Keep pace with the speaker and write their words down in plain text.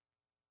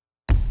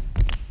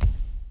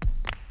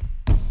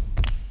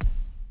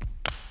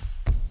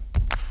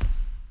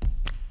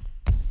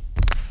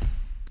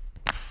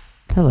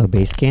Hello,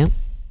 Basecamp.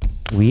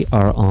 We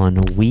are on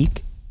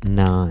week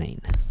 9.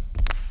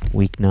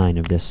 Week 9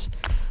 of this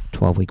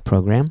 12-week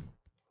program.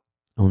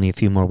 Only a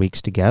few more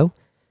weeks to go.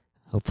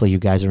 Hopefully you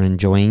guys are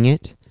enjoying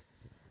it.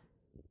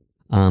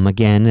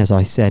 Again, as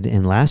I said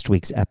in last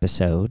week's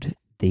episode,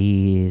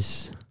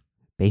 these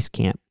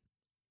Basecamp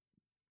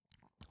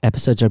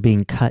episodes are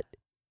being cut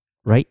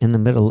right in the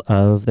middle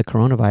of the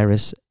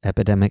coronavirus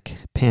epidemic,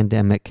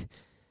 pandemic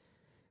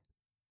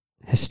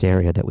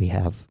hysteria that we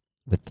have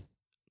with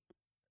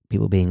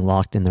people being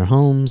locked in their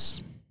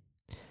homes.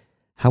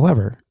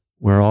 However,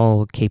 we're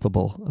all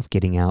capable of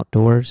getting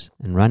outdoors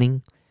and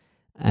running,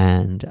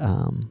 and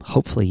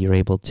hopefully you're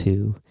able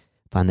to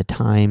find the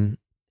time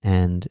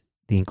and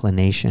the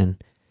inclination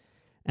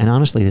and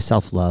honestly the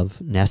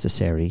self-love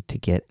necessary to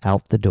get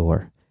out the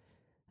door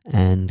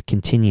and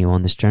continue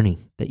on this journey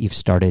that you've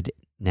started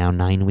now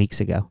 9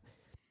 weeks ago,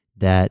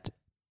 that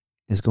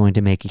is going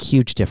to make a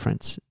huge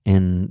difference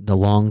in the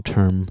long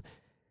term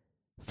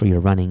for your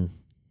running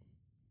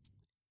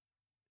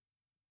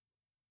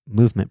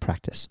movement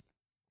practice.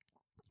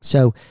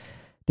 So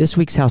this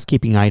week's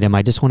housekeeping item,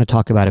 I just want to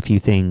talk about a few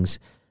things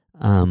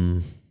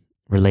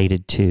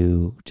related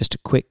to just a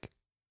quick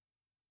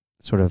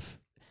sort of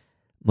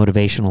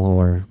motivational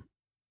or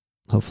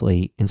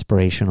hopefully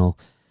inspirational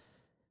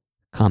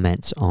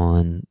comments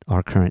on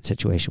our current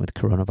situation with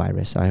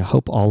coronavirus. I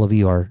hope all of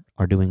you are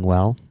doing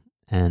well.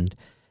 And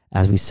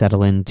as we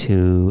settle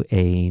into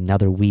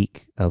another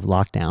week of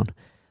lockdown,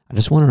 I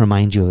just want to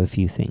remind you of a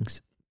few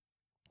things.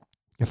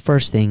 The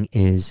first thing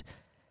is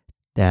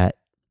that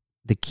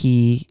the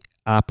key,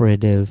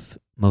 operative,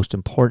 most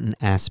important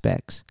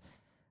aspects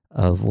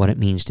of what it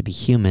means to be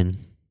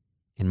human,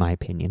 in my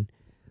opinion,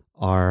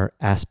 are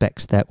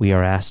aspects that we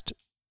are asked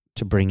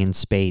to bring in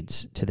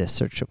spades to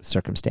this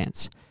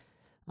circumstance.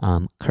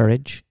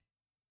 Courage,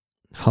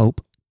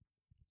 hope,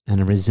 and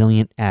a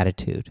resilient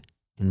attitude,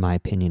 in my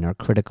opinion, are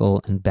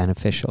critical and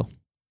beneficial.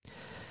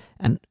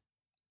 And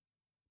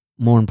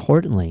more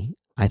importantly,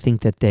 I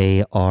think that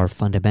they are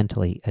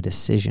fundamentally a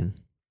decision.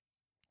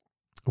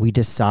 We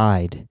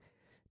decide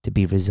to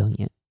be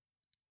resilient.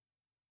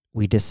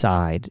 We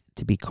decide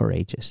to be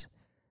courageous.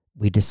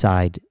 We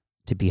decide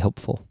to be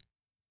hopeful.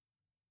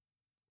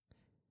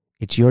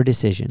 It's your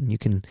decision. You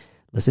can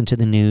listen to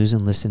the news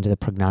and listen to the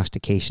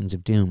prognostications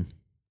of doom.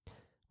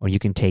 Or you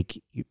can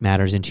take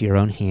matters into your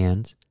own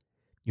hands,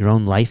 your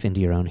own life into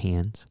your own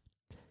hands,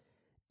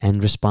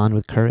 and respond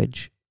with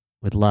courage,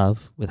 with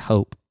love, with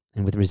hope,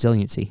 and with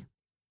resiliency.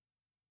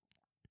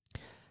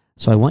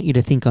 So I want you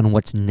to think on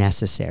what's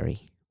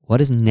necessary. What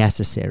is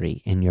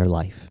necessary in your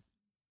life,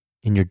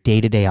 in your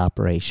day-to-day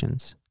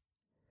operations?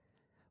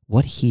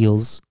 What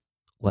heals,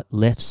 what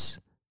lifts,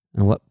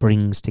 and what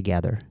brings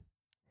together?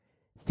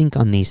 Think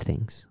on these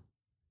things.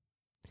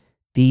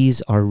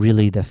 These are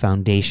really the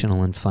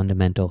foundational and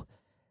fundamental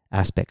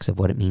aspects of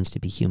what it means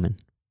to be human.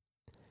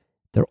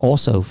 They're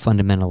also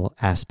fundamental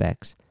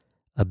aspects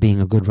of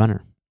being a good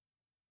runner.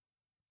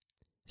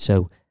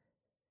 So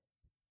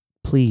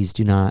please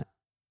do not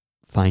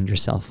find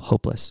yourself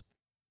hopeless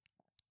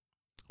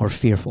or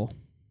fearful.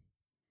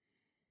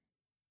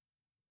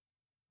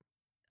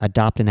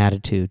 Adopt an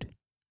attitude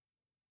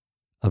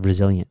of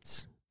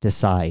resilience.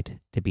 Decide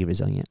to be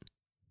resilient.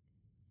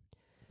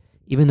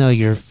 Even though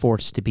you're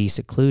forced to be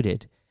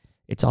secluded,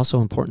 it's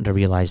also important to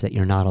realize that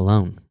you're not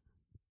alone.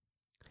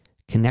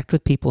 Connect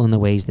with people in the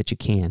ways that you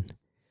can,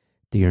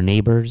 through your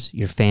neighbors,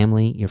 your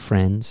family, your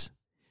friends,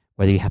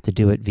 whether you have to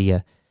do it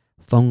via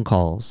phone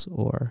calls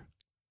or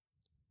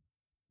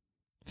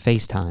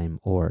FaceTime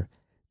or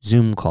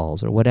Zoom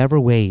calls or whatever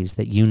ways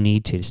that you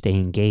need to stay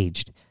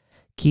engaged.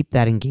 Keep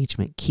that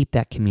engagement, keep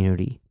that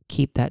community,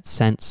 keep that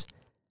sense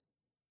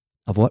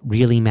of what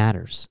really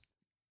matters.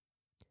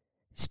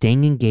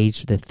 Staying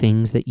engaged with the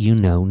things that you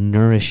know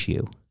nourish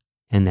you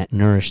and that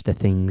nourish the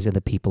things and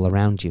the people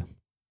around you.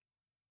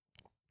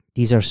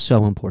 These are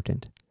so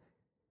important.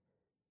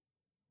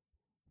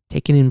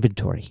 Take an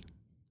inventory.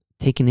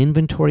 Take an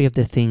inventory of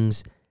the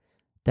things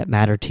that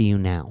matter to you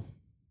now.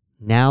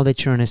 Now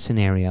that you're in a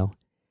scenario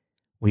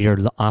where your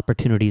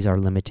opportunities are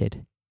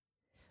limited,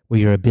 where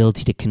your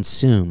ability to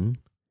consume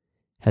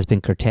has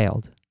been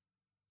curtailed.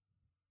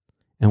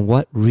 And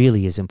what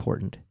really is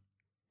important,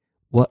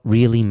 what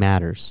really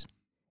matters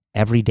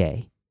every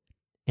day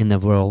in the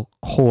real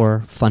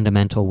core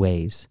fundamental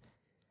ways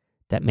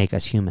that make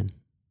us human.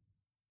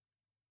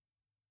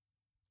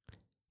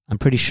 I'm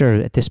pretty sure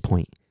at this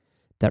point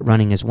that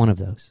running is one of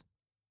those.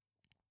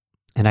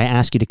 And I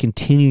ask you to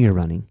continue your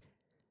running.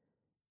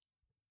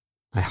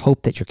 I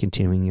hope that you're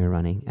continuing your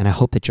running, and I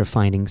hope that you're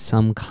finding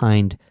some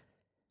kind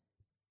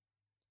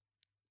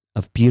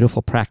of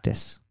beautiful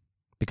practice,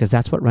 because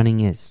that's what running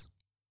is.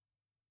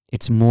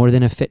 It's more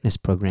than a fitness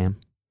program.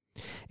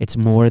 It's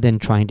more than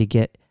trying to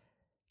get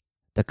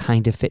the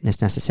kind of fitness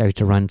necessary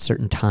to run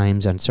certain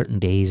times on certain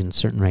days and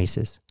certain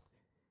races.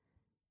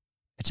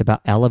 It's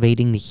about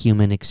elevating the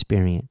human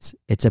experience.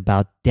 It's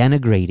about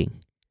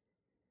denigrating,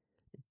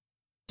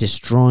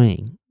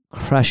 destroying,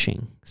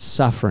 crushing,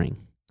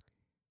 suffering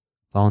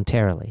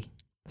voluntarily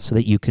so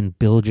that you can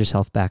build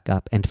yourself back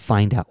up and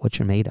find out what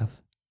you're made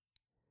of.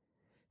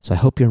 So I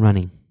hope you're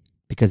running,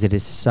 because it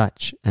is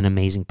such an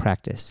amazing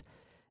practice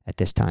at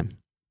this time.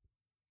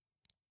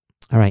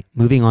 All right,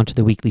 moving on to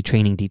the weekly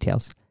training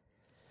details.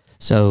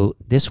 So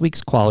this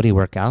week's quality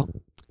workout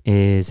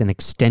is an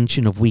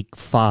extension of week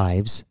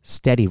 5's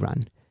steady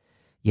run.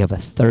 You have a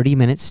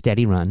 30-minute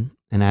steady run,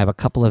 and I have a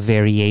couple of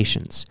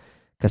variations,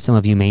 because some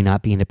of you may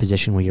not be in a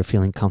position where you're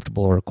feeling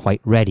comfortable or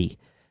quite ready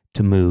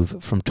to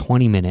move from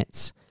 20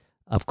 minutes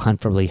of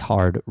comfortably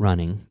hard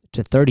running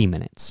to 30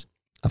 minutes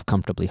of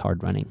comfortably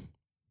hard running.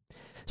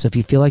 So if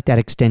you feel like that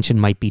extension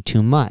might be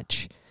too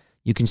much,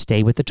 you can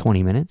stay with the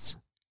 20 minutes.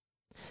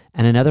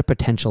 And another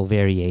potential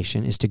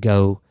variation is to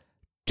go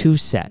 2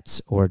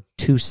 sets or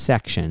 2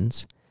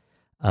 sections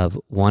of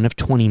one of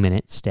 20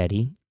 minutes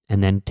steady,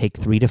 and then take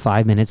 3 to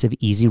 5 minutes of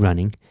easy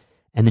running,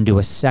 and then do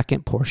a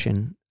second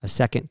portion, a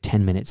second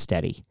 10-minute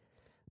steady,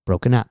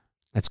 broken up.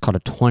 That's called a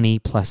 20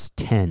 plus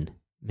 10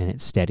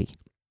 minute steady.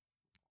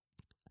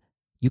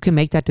 You can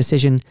make that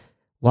decision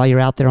while you're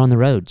out there on the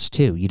roads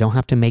too. You don't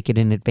have to make it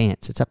in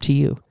advance. It's up to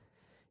you.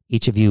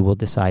 Each of you will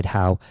decide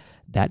how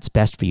that's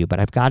best for you. But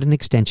I've got an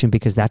extension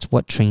because that's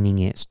what training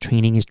is.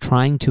 Training is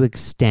trying to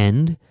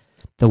extend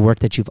the work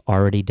that you've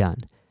already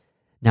done.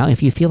 Now,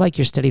 if you feel like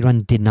your steady run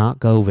did not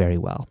go very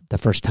well the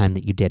first time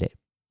that you did it,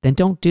 then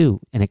don't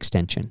do an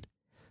extension.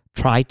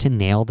 Try to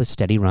nail the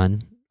steady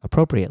run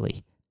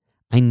appropriately.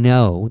 I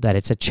know that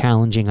it's a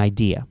challenging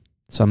idea,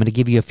 so I'm going to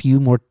give you a few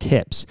more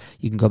tips.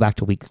 You can go back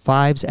to week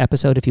 5's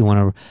episode if you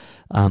want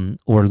to,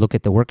 or look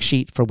at the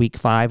worksheet for week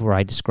 5 where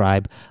I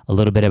describe a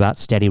little bit about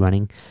steady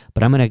running.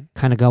 But I'm going to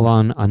kind of go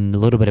on a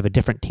little bit of a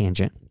different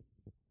tangent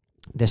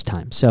this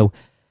time. So,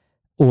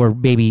 or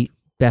maybe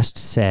best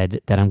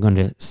said that I'm going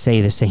to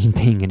say the same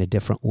thing in a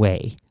different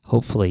way,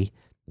 hopefully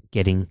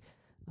getting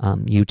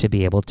you to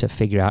be able to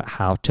figure out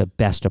how to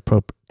best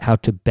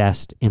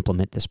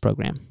implement this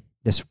program,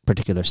 this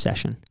particular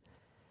session.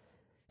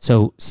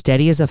 So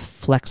steady is a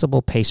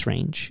flexible pace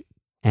range.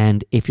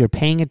 And if you're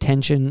paying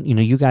attention,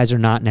 you guys are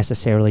not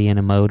necessarily in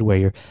a mode where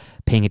you're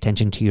paying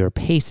attention to your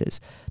paces.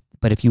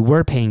 But if you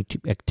were paying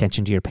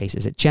attention to your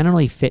paces, it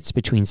generally fits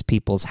between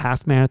people's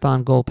half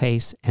marathon goal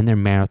pace and their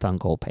marathon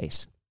goal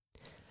pace.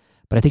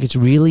 But I think it's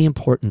really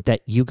important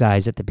that you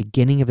guys at the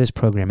beginning of this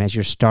program, as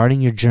you're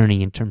starting your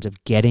journey in terms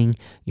of getting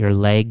your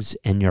legs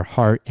and your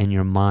heart and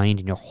your mind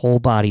and your whole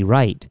body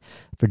right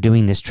for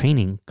doing this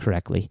training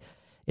correctly,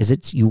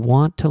 is you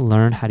want to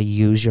learn how to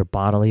use your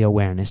bodily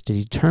awareness to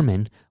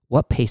determine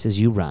what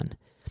paces you run,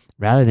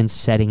 rather than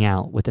setting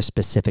out with a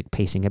specific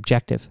pacing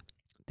objective.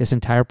 This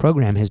entire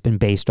program has been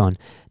based on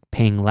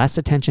paying less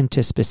attention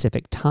to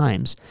specific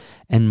times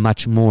and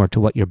much more to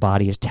what your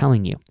body is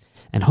telling you.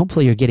 And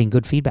hopefully you're getting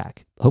good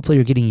feedback. Hopefully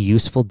you're getting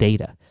useful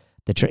data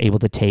that you're able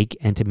to take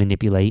and to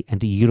manipulate and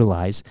to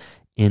utilize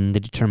in the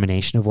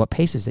determination of what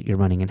paces that you're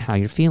running and how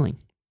you're feeling.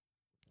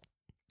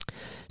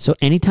 So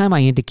anytime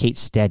I indicate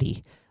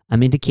steady,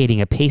 I'm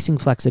indicating a pacing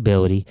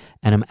flexibility,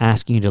 and I'm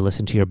asking you to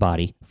listen to your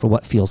body for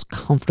what feels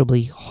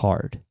comfortably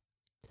hard.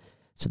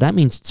 So that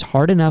means it's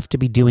hard enough to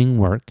be doing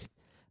work,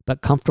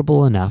 but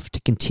comfortable enough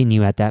to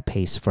continue at that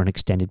pace for an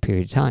extended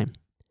period of time.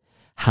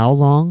 How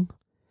long?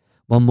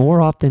 Well,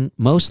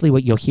 mostly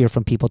what you'll hear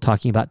from people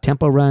talking about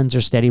tempo runs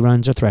or steady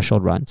runs or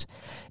threshold runs.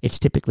 It's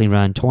typically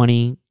run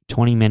 20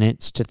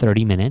 minutes to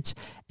 30 minutes,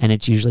 and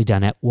it's usually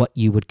done at what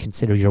you would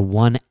consider your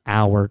 1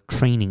 hour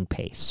training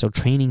pace. So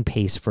training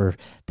pace for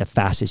the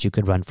fastest you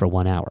could run for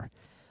 1 hour.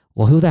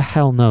 Well, who the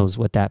hell knows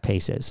what that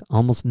pace is?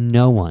 Almost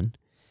no one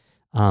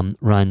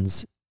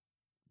runs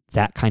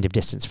that kind of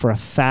distance. For a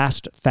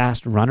fast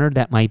runner,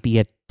 that might be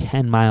a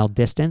 10-mile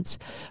distance.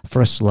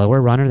 For a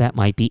slower runner, that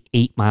might be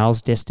 8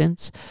 miles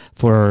distance.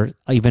 For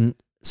even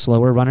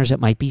slower runners, it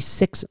might be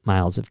 6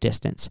 miles of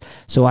distance.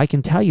 So I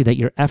can tell you that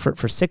your effort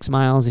for 6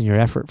 miles and your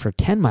effort for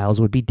 10 miles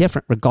would be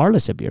different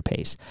regardless of your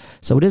pace.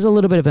 So it is a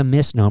little bit of a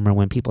misnomer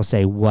when people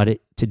say what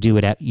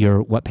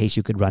pace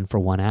you could run for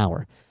 1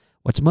 hour.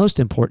 What's most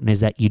important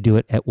is that you do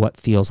it at what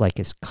feels like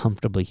is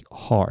comfortably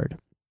hard.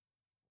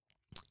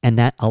 And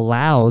that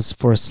allows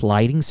for a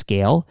sliding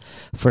scale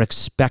for a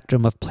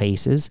spectrum of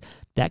places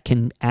that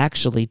can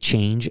actually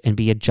change and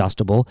be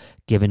adjustable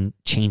given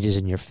changes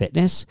in your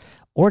fitness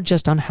or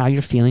just on how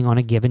you're feeling on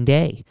a given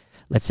day.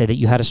 Let's say that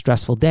you had a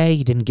stressful day,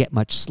 you didn't get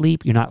much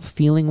sleep, you're not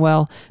feeling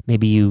well,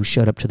 maybe you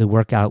showed up to the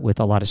workout with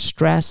a lot of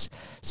stress,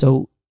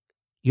 so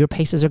your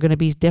paces are going to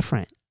be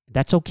different.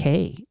 That's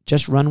okay.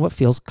 Just run what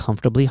feels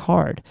comfortably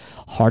hard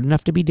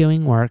enough to be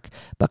doing work,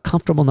 but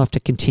comfortable enough to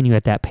continue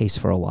at that pace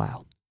for a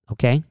while,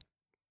 okay?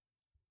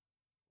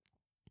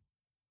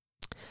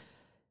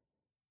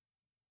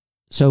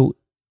 So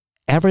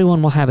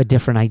everyone will have a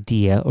different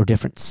idea or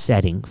different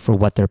setting for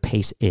what their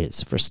pace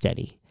is for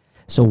steady.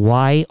 So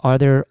why are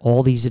there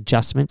all these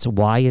adjustments?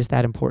 Why is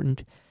that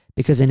important?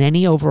 Because in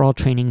any overall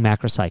training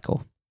macro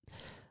cycle,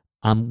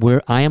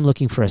 where I am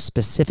looking for a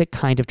specific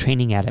kind of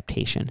training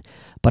adaptation,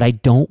 but I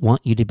don't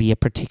want you to be a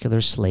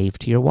particular slave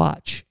to your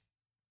watch.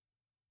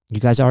 You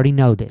guys already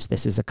know this.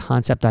 This is a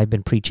concept I've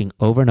been preaching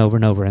over and over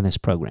and over in this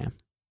program.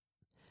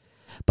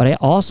 But I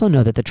also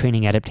know that the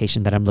training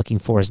adaptation that I'm looking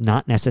for is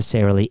not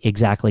necessarily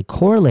exactly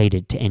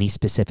correlated to any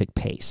specific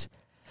pace.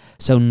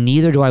 So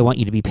neither do I want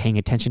you to be paying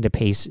attention to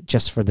pace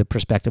just for the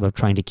perspective of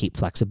trying to keep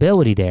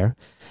flexibility there.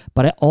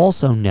 But I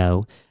also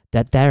know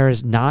that there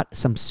is not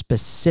some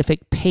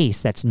specific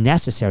pace that's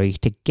necessary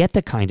to get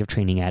the kind of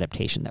training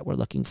adaptation that we're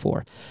looking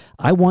for.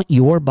 I want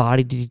your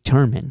body to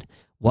determine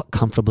what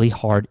comfortably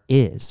hard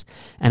is.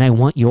 And I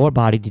want your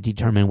body to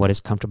determine what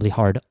is comfortably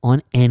hard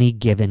on any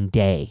given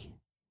day.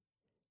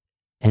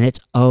 And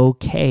it's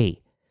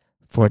okay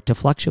for it to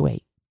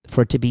fluctuate,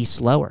 for it to be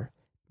slower,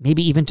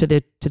 maybe even to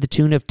the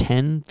tune of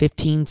 10,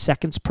 15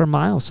 seconds per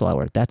mile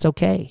slower. That's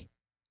okay.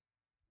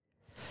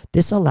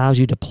 This allows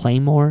you to play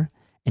more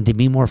and to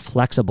be more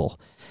flexible.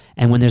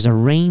 And when there's a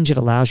range, it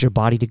allows your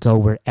body to go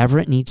wherever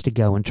it needs to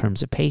go in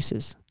terms of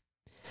paces.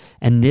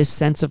 And this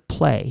sense of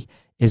play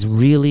is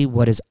really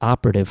what is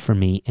operative for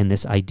me in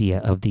this idea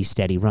of these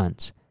steady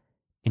runs.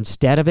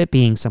 Instead of it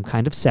being some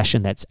kind of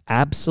session that's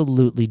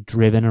absolutely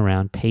driven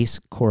around pace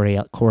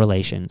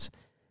correlations,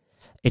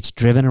 it's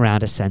driven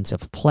around a sense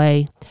of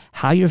play,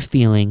 how you're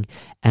feeling,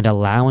 and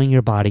allowing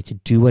your body to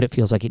do what it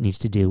feels like it needs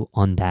to do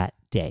on that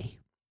day.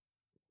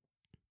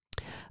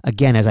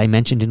 Again, as I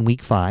mentioned in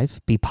week 5,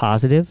 be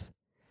positive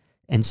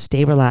and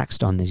stay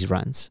relaxed on these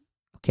runs.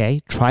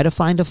 Okay? Try to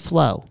find a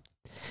flow.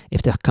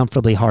 If the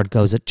comfortably hard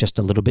goes just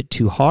a little bit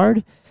too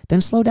hard,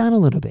 then slow down a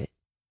little bit.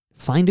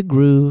 Find a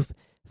groove.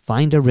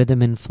 Find a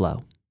rhythm and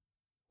flow.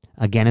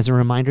 Again, as a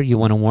reminder, you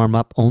want to warm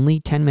up only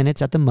 10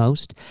 minutes at the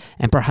most,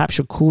 and perhaps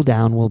your cool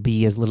down will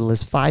be as little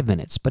as 5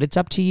 minutes, but it's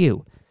up to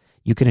you.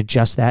 You can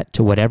adjust that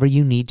to whatever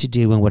you need to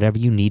do and whatever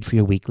you need for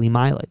your weekly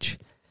mileage.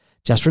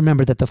 Just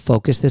remember that the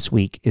focus this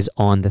week is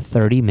on the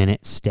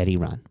 30-minute steady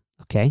run,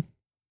 okay?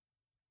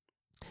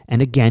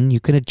 And again,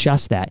 you can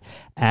adjust that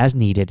as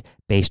needed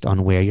based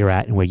on where you're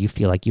at and where you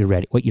feel like you're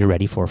ready, what you're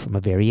ready for from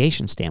a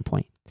variation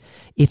standpoint.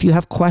 If you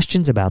have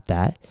questions about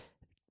that,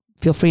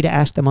 feel free to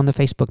ask them on the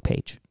Facebook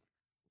page.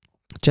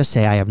 Just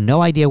say, I have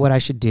no idea what I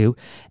should do,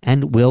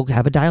 and we'll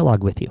have a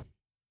dialogue with you.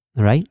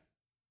 All right?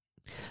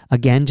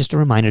 Again, just a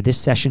reminder, this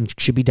session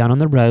should be done on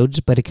the roads,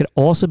 but it could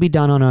also be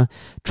done on a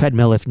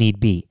treadmill if need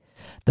be.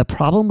 The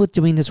problem with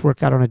doing this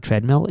workout on a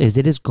treadmill is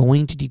it is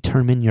going to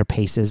determine your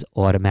paces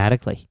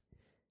automatically.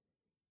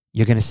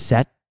 You're going to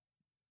set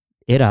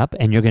it up,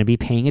 and you're going to be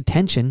paying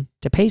attention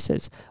to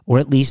paces, or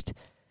at least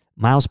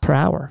miles per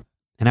hour.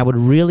 And I would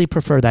really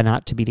prefer that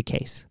not to be the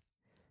case.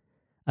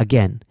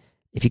 Again,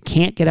 if you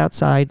can't get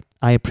outside,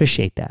 I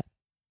appreciate that.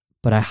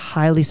 But I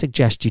highly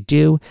suggest you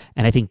do,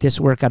 and I think this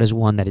workout is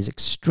one that is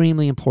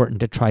extremely important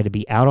to try to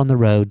be out on the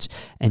roads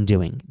and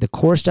doing. The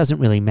course doesn't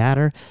really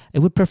matter. I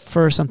would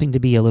prefer something to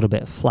be a little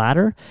bit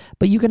flatter,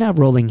 but you can have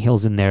rolling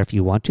hills in there if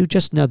you want to.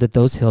 Just know that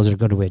those hills are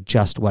going to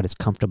adjust what is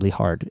comfortably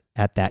hard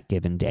at that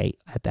given day,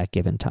 at that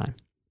given time.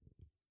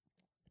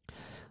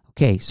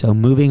 Okay, so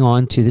moving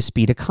on to the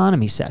speed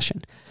economy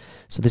session.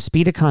 So the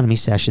speed economy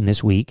session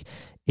this week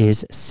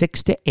is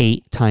 6 to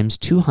 8 times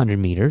 200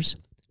 meters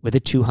with a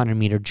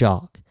 200-meter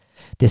jog.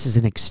 This is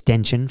an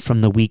extension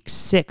from the week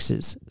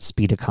 6's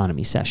speed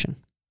economy session.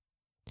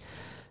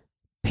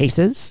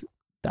 Paces,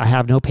 I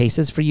have no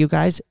paces for you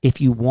guys. If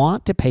you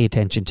want to pay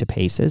attention to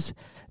paces,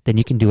 then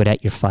you can do it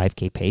at your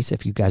 5K pace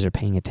if you guys are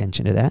paying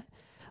attention to that.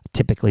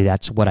 Typically,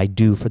 that's what I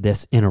do for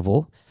this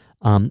interval.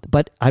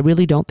 But I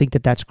really don't think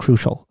that that's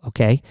crucial,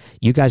 okay?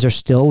 You guys are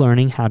still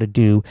learning how to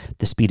do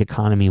the speed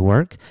economy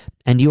work,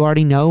 and you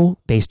already know,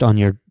 based on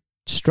your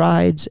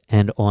strides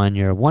and on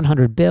your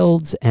 100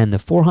 builds and the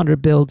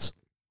 400 builds,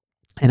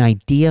 an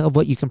idea of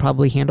what you can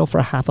probably handle for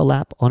a half a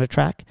lap on a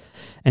track.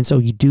 And so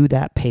you do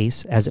that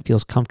pace as it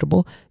feels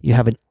comfortable. You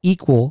have an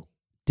equal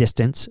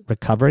distance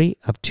recovery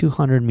of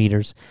 200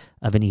 meters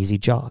of an easy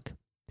jog.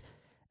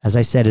 As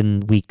I said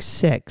in week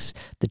 6,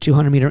 the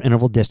 200-meter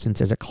interval distance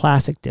is a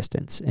classic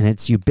distance, and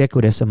it's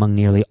ubiquitous among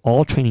nearly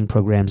all training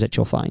programs that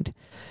you'll find.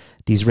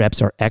 These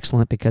reps are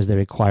excellent because they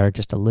require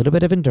just a little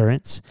bit of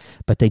endurance,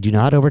 but they do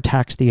not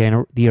overtax the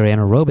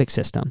anaerobic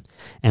system.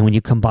 And when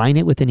you combine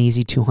it with an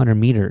easy 200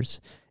 meters,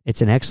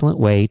 it's an excellent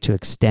way to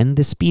extend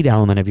the speed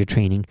element of your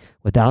training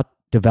without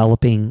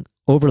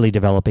overly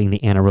developing the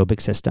anaerobic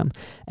system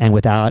and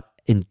without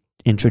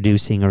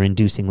introducing or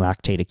inducing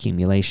lactate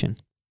accumulation.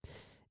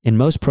 In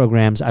most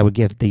programs, I would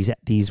give these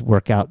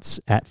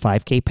workouts at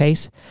 5K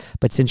pace,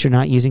 but since you're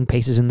not using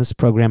paces in this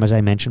program, as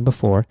I mentioned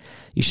before,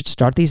 you should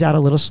start these out a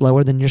little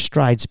slower than your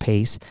strides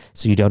pace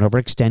so you don't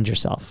overextend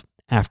yourself.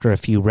 After a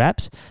few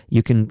reps,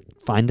 you can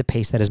find the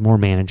pace that is more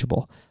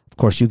manageable. Of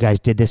course, you guys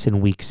did this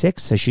in week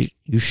 6, so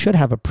you should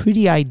have a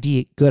pretty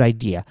good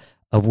idea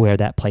of where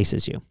that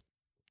places you.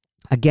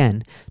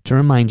 Again, to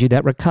remind you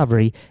that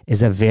recovery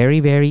is a very,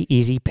 very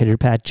easy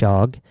pitterpat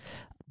jog.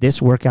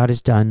 This workout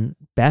is done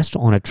best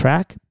on a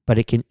track, but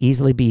it can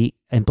easily be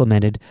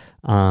implemented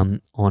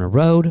on a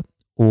road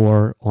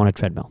or on a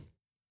treadmill.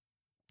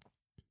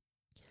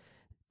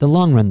 The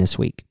long run this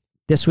week.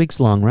 This week's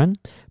long run,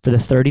 for the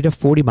 30 to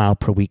 40 mile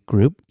per week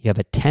group, you have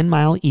a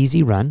 10-mile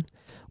easy run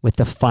with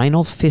the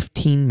final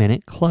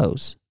 15-minute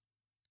close.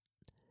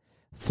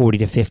 40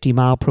 to 50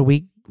 mile per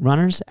week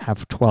runners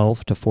have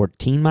 12 to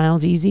 14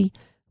 miles easy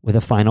with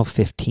a final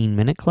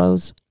 15-minute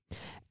close.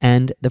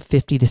 And the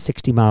 50 to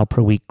 60 mile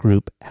per week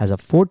group has a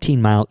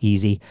 14-mile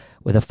easy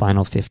with a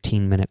final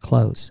 15-minute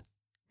close.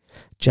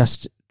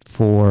 Just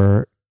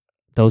for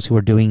those who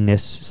are doing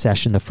this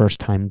session the first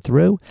time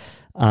through,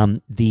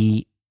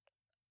 the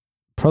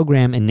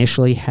program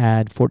initially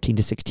had 14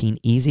 to 16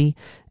 easy,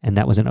 and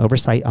that was an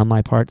oversight on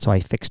my part, so I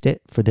fixed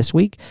it for this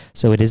week.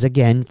 So it is,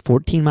 again,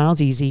 14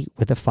 miles easy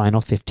with a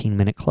final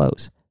 15-minute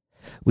close.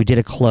 We did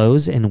a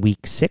close in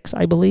week 6,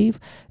 I believe,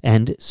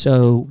 and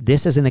so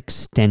this is an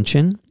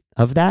extension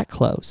of that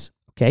close.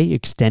 Okay, you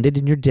extended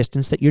in your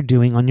distance that you're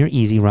doing on your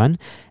easy run,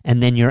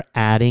 and then you're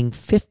adding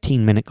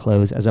 15-minute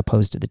close as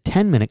opposed to the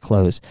 10-minute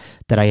close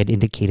that I had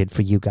indicated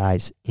for you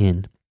guys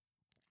in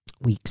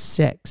week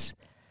 6.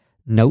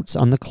 Notes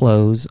on the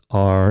close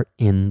are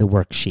in the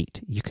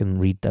worksheet. You can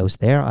read those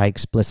there. I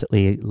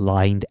explicitly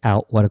lined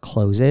out what a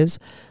close is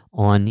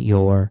on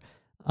your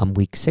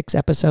week 6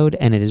 episode,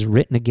 and it is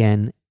written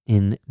again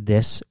in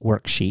this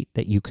worksheet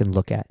that you can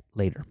look at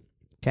later.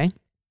 Okay?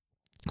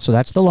 So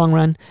that's the long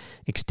run,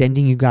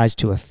 extending you guys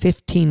to a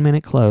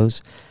 15-minute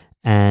close.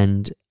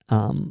 And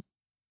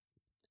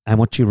I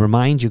want to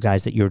remind you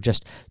guys that you're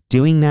just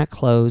doing that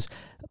close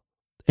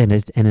in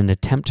an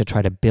attempt to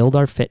try to build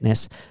our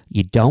fitness.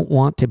 You don't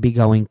want to be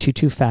going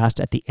too fast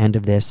at the end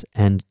of this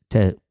and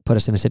to put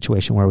us in a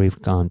situation where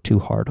we've gone too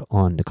hard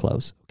on the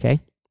close, okay?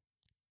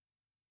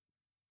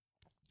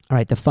 All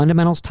right, the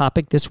fundamentals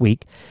topic this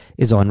week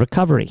is on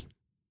recovery.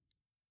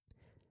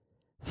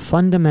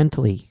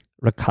 Fundamentally,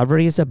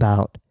 recovery is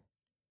about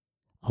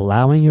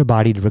allowing your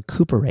body to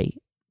recuperate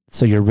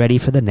so you're ready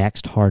for the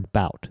next hard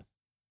bout.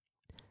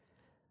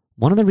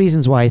 One of the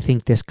reasons why I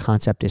think this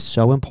concept is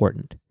so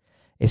important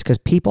is because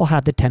people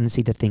have the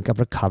tendency to think of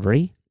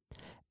recovery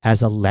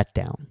as a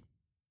letdown.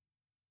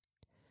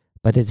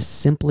 But it's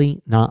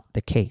simply not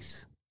the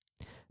case.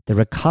 The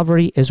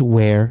recovery is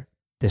where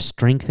the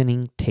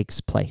strengthening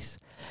takes place.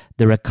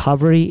 The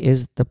recovery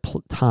is the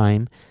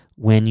time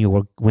when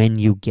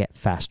you get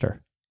faster.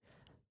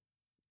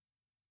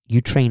 You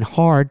train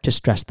hard to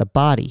stress the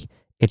body.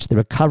 It's the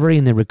recovery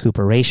and the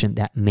recuperation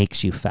that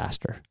makes you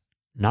faster,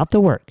 not the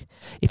work.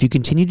 If you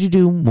continue to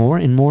do more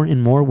and more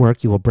and more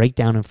work, you will break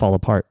down and fall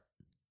apart.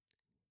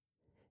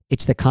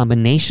 It's the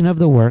combination of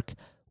the work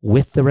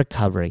with the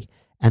recovery,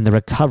 and the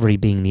recovery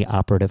being the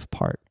operative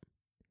part.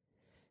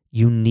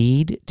 You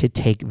need to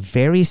take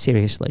very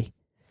seriously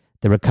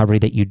the recovery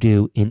that you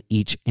do in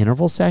each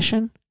interval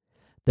session,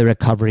 the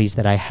recoveries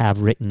that I have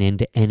written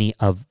into any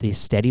of the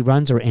steady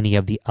runs or any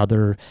of the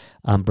other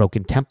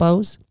broken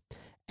tempos,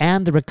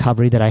 and the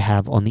recovery that I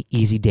have on the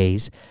easy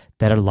days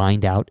that are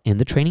lined out in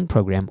the training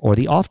program or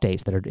the off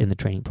days that are in the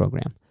training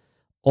program.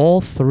 All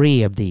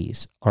 3 of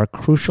these are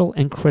crucial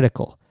and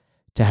critical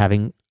to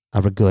having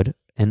a good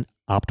and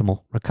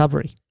optimal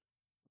recovery.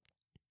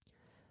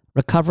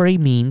 Recovery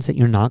means that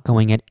you're not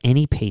going at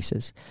any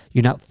paces.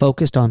 You're not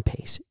focused on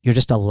pace. You're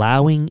just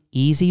allowing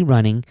easy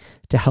running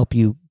to help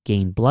you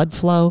gain blood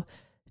flow,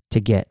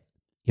 to get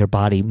your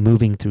body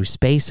moving through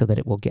space so that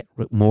it will get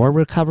more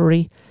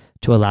recovery,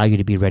 to allow you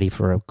to be ready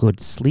for a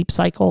good sleep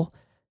cycle,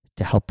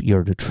 to help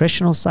your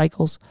nutritional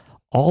cycles.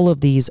 All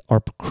of these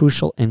are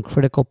crucial and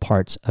critical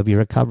parts of your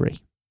recovery.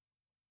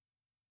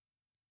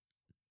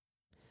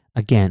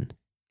 Again,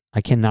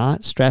 I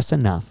cannot stress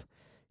enough,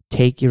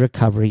 take your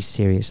recovery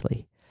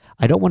seriously.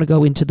 I don't want to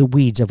go into the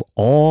weeds of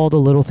all the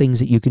little things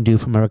that you can do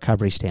from a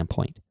recovery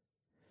standpoint.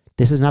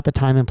 This is not the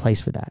time and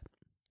place for that.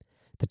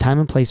 The time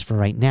and place for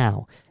right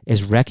now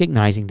is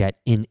recognizing that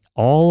in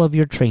all of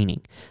your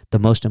training, the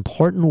most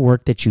important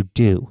work that you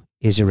do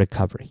is your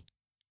recovery.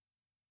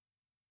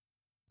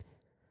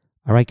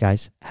 All right,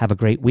 guys, have a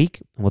great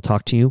week, and we'll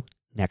talk to you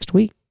next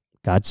week.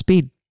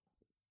 Godspeed.